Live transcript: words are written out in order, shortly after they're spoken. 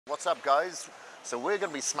What's up, guys? So we're going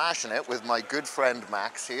to be smashing it with my good friend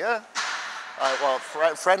Max here. Well,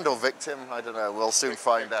 friend or victim, I don't know. We'll soon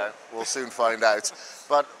find out. We'll soon find out.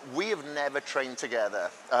 But we have never trained together.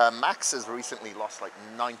 Max has recently lost like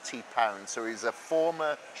 90 pounds, so he's a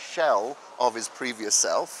former shell of his previous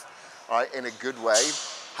self, right, in a good way.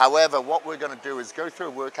 However, what we're going to do is go through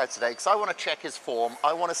a workout today because I want to check his form.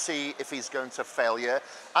 I want to see if he's going to failure,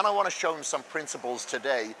 and I want to show him some principles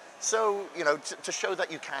today. So, you know, to show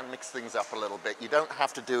that you can mix things up a little bit. You don't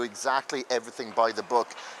have to do exactly everything by the book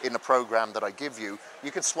in the program that I give you.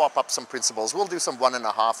 You can swap up some principles. We'll do some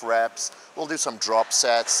 1.5 reps. We'll do some drop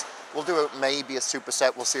sets. We'll do maybe a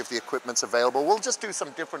superset. We'll see if the equipment's available. We'll just do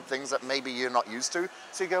some different things that maybe you're not used to.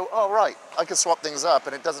 So you go, oh, right, I can swap things up,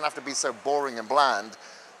 and it doesn't have to be so boring and bland.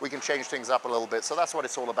 We can change things up a little bit. So that's what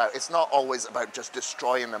it's all about. It's not always about just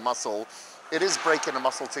destroying the muscle. It is breaking the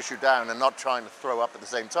muscle tissue down and not trying to throw up at the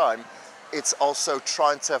same time. It's also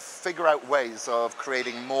trying to figure out ways of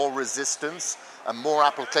creating more resistance and more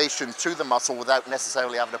application to the muscle without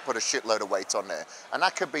necessarily having to put a shitload of weight on there. And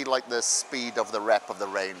that could be like the speed of the rep of the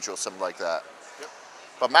range or something like that. Yep.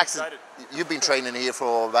 But Max, you've been training here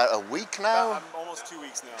for about a week now? I'm almost 2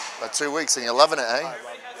 weeks now. About 2 weeks, and you're loving it, eh? I love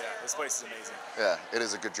it. Yeah, this place is amazing. Yeah, it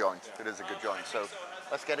is a good joint. It is a good joint. So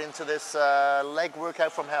let's get into this leg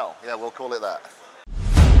workout from hell. Yeah, we'll call it that.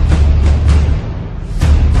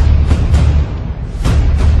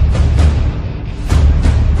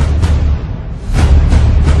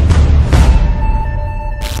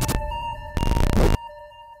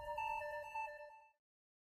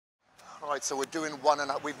 All right, so we're doing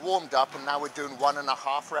we've warmed up and now we're doing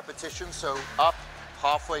 1.5 repetitions. So up,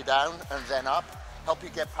 halfway down, and then up. Help you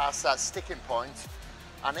get past that sticking point.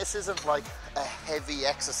 And this isn't like a heavy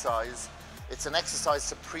exercise. It's an exercise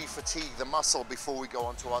to pre-fatigue the muscle before we go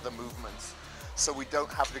on to other movements. So we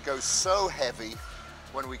don't have to go so heavy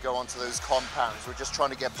when we go onto those compounds. We're just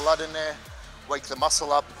trying to get blood in there, wake the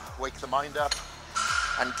muscle up, wake the mind up,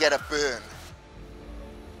 and get a burn.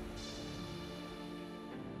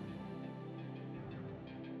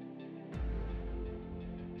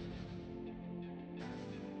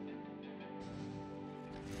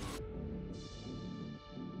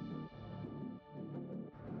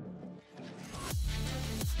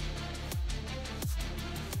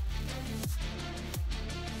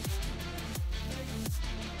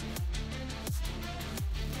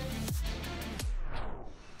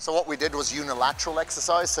 So what we did was unilateral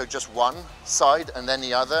exercise, so just one side and then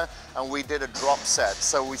the other, and we did a drop set.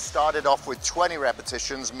 So we started off with 20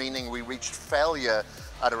 repetitions, meaning we reached failure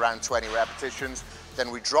at around 20 repetitions. Then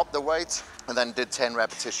we dropped the weight and then did 10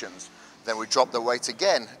 repetitions. Then we dropped the weight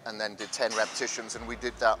again and then did 10 repetitions, and we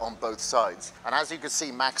did that on both sides. And as you can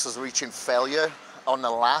see, Max was reaching failure on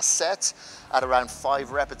the last set at around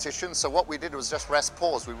 5 repetitions. So what we did was just rest,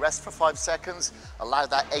 pause. We rest for 5 seconds, allow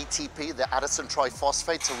that ATP, the adenosine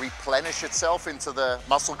triphosphate, to replenish itself into the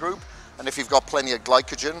muscle group. And if you've got plenty of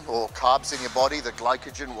glycogen or carbs in your body, the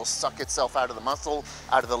glycogen will suck itself out of the muscle,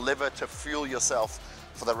 out of the liver, to fuel yourself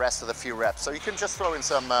for the rest of the few reps. So you can just throw in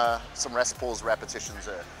some rest pause repetitions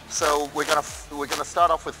there. So we're gonna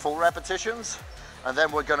start off with full repetitions, and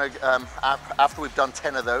then we're gonna after we've done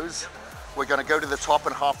 10 of those, we're going to go to the top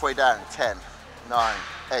and halfway down, 10, 9,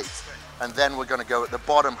 8. And then we're going to go at the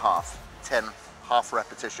bottom half, 10 half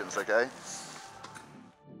repetitions, okay?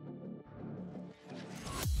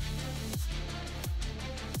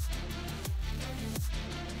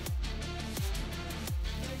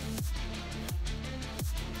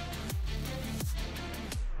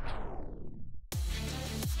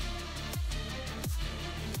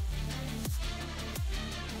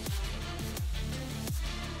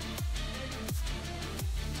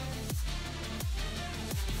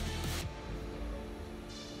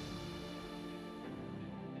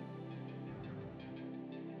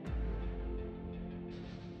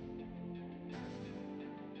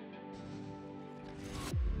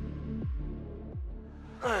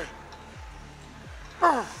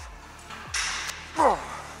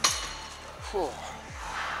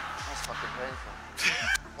 That's fucking painful.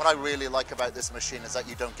 What I really like about this machine is that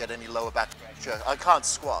you don't get any lower back pressure. I can't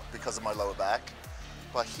squat because of my lower back,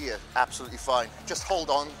 but here, absolutely fine. Just hold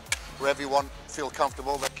on wherever you want, feel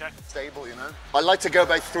comfortable, okay. Stable, you know. I like to go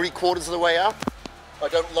about 3/4 of the way up. I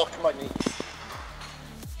don't lock my knees.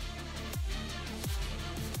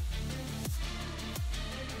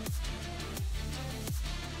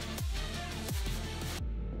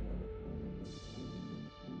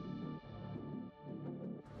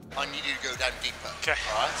 I need you to go down deeper. Okay.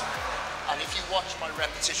 All right? And if you watch my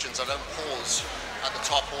repetitions, I don't pause at the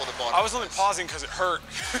top or the bottom. I was only pausing because it hurt.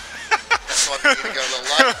 That's why I'm going to go a little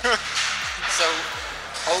lighter. So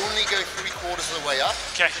Only go 3/4 of the way up.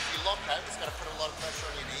 Okay. If you lock out, it's going to put a lot of pressure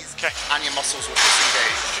on your knees. Okay. And your muscles will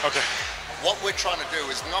disengage. Okay. What we're trying to do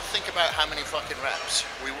is not think about how many fucking reps.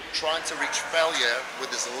 We're trying to reach failure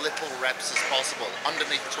with as little reps as possible,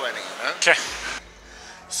 underneath 20, you know? Okay.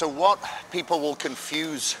 So what people will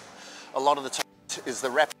confuse a lot of the time is the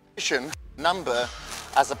repetition number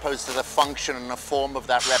as opposed to the function and the form of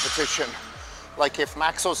that repetition. Like if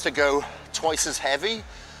Max was to go twice as heavy,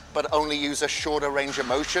 but only use a shorter range of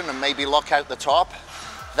motion and maybe lock out the top,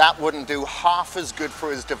 that wouldn't do half as good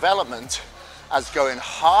for his development as going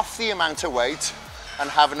half the amount of weight and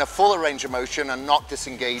having a fuller range of motion and not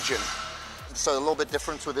disengaging. So a little bit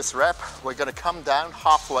different with this rep. We're gonna come down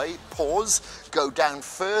halfway, pause, go down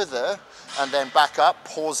further, and then back up,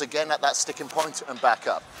 pause again at that sticking point and back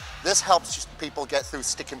up. This helps people get through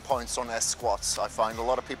sticking points on their squats. I find a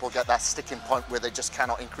lot of people get that sticking point where they just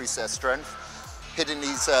cannot increase their strength. Hitting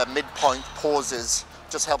these midpoint pauses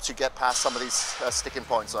just helps you get past some of these sticking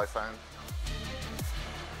points, I found.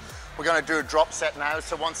 We're gonna do a drop set now.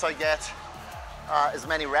 So once I get as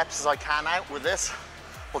many reps as I can out with this,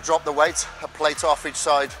 we'll drop the weight, a plate off each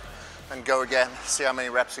side, and go again. See how many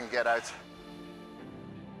reps we can get out.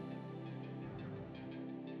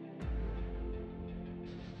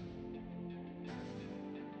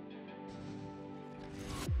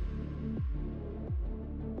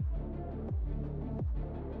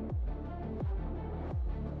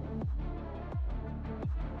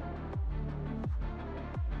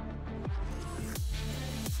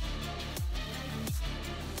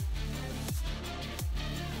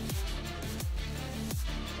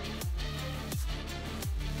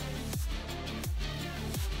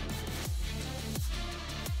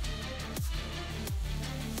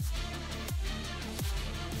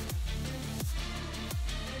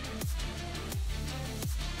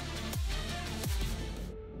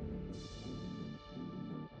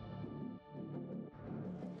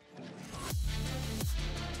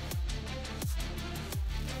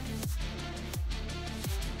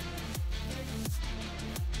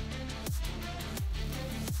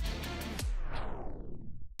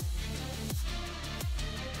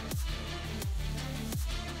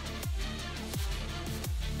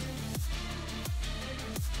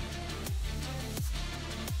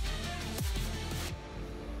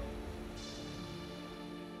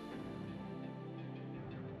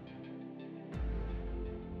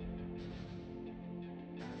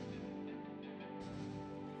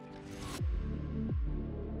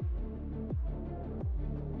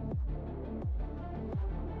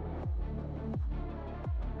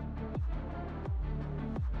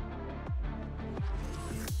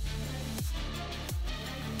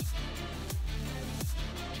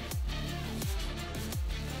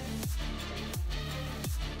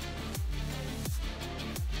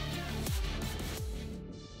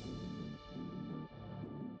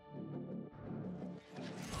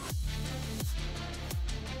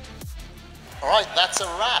 All right, that's a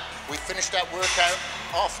wrap. We finished that workout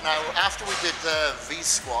off. Now, after we did the V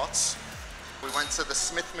squats, we went to the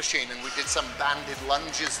Smith machine and we did some banded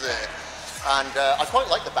lunges there. And I quite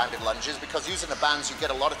like the banded lunges because using the bands, you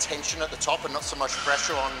get a lot of tension at the top and not so much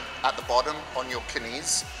pressure at the bottom on your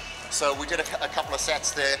knees. So we did a couple of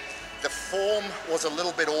sets there. The form was a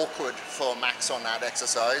little bit awkward for Max on that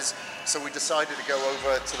exercise, so we decided to go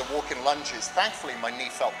over to the walking lunges. Thankfully, my knee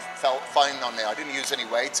felt fine on there. I didn't use any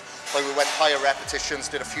weight, but we went higher repetitions,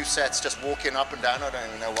 did a few sets just walking up and down. I don't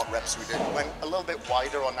even know what reps we did. Went a little bit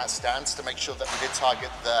wider on that stance to make sure that we did target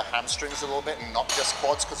the hamstrings a little bit and not just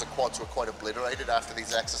quads, because the quads were quite obliterated after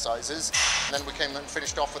these exercises. And then we came and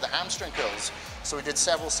finished off with the hamstring curls. So we did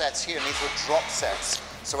several sets here, and these were drop sets.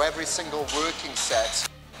 So every single working set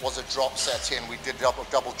was a drop set here, and we did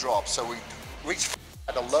double drop. So we reached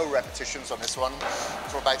at a low repetitions on this one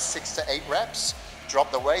for about 6 to 8 reps.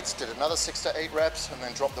 Dropped the weight, did another 6 to 8 reps, and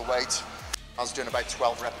then dropped the weight. I was doing about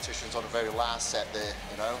 12 repetitions on the very last set there,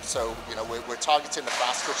 you know. So, you know, we're targeting the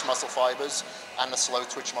fast twitch muscle fibers and the slow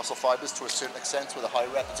twitch muscle fibers to a certain extent with the high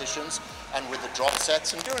repetitions and with the drop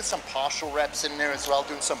sets, and doing some partial reps in there as well,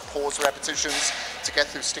 doing some pause repetitions to get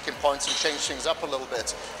through sticking points and change things up a little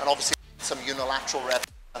bit. And obviously some unilateral reps,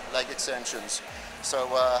 leg extensions. So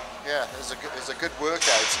yeah, it's a good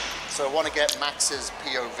workout. So I want to get Max's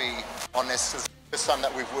POV on this. It's the first time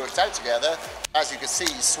that we've worked out together. As you can see,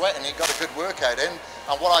 he's sweating, he got a good workout in.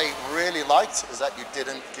 And what I really liked is that you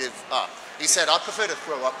didn't give up. He said, I prefer to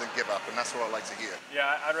throw up than give up, and that's what I like to hear.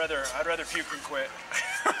 Yeah, I'd rather puke than quit.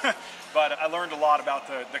 But I learned a lot about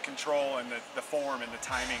the control and the form and the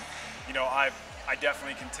timing. You know, I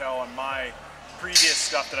definitely can tell on my previous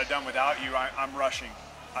stuff that I've done without you, I'm rushing.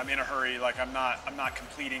 I'm in a hurry. Like I'm not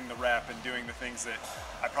completing the rep and doing the things that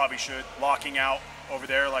I probably should. Locking out over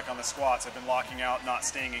there, like on the squats, I've been locking out, not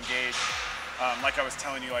staying engaged. Like I was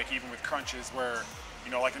telling you, like even with crunches where,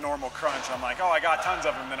 you know, like a normal crunch, I'm like, oh, I got tons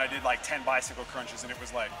of them. Then I did like 10 bicycle crunches and it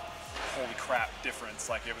was like, holy crap difference.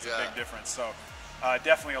 Like it was a big difference. So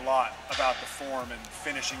definitely a lot about the form and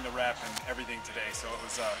finishing the rep and everything today. So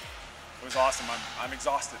it was awesome. I'm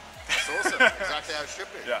exhausted. That's awesome. Exactly how it should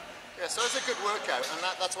be. Yeah. Yeah, so it's a good workout, and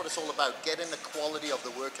that's what it's all about, getting the quality of the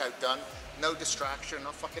workout done, no distraction,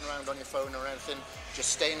 not fucking around on your phone or anything, just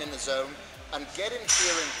staying in the zone, and getting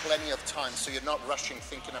here in plenty of time so you're not rushing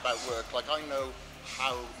thinking about work. Like, I know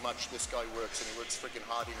how much this guy works, and he works freaking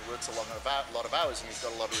hard, and he works a lot of hours, and he's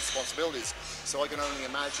got a lot of responsibilities. So I can only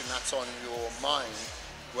imagine that's on your mind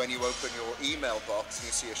when you open your email box and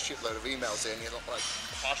you see a shitload of emails in, you're not like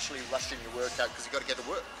partially rushing your workout because you got to get to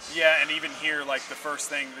work. Yeah, and even here, like the first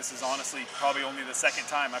thing, this is honestly probably only the second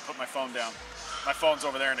time I put my phone down. My phone's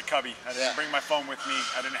over there in a cubby. I didn't bring my phone with me.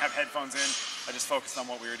 I didn't have headphones in. I just focused on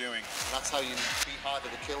what we were doing. And that's how you be harder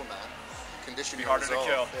to kill, man. Conditioning be harder to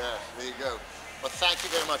kill. Yeah, there you go. But thank you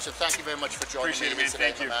very much, and thank you very much for joining Appreciate me it, man.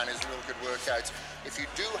 Thank you. man. It's a real good workout. If you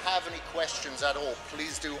do have any questions at all,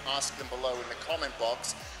 please do ask them below in the comment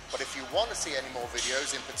box. But if you want to see any more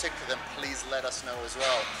videos in particular, then please let us know as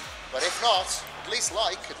well. But if not, at least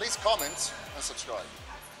like, at least comment, and subscribe.